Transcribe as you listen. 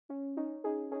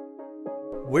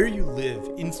Where you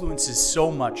live influences so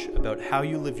much about how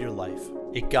you live your life.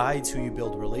 It guides who you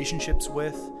build relationships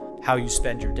with, how you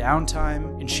spend your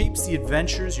downtime, and shapes the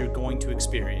adventures you're going to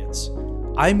experience.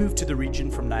 I moved to the region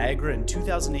from Niagara in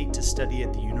 2008 to study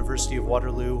at the University of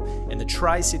Waterloo, and the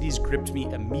Tri-Cities gripped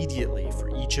me immediately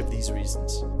for each of these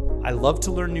reasons. I love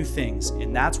to learn new things,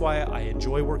 and that's why I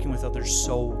enjoy working with others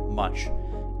so much.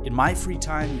 In my free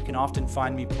time, you can often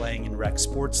find me playing in rec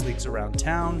sports leagues around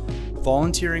town,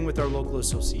 volunteering with our local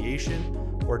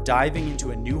association, or diving into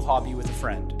a new hobby with a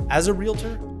friend. As a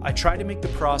realtor, I try to make the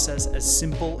process as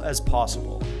simple as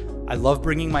possible. I love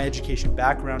bringing my education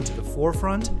background to the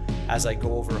forefront as I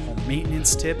go over home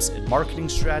maintenance tips and marketing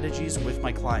strategies with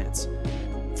my clients.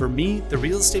 For me, the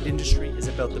real estate industry is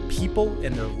about the people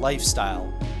and their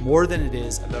lifestyle more than it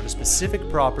is about a specific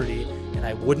property, and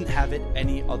I wouldn't have it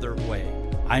any other way.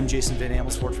 I'm Jason Van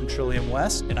Amelsvoort from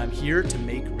TrilliumWest, and I'm here to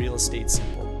make real estate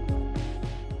simple.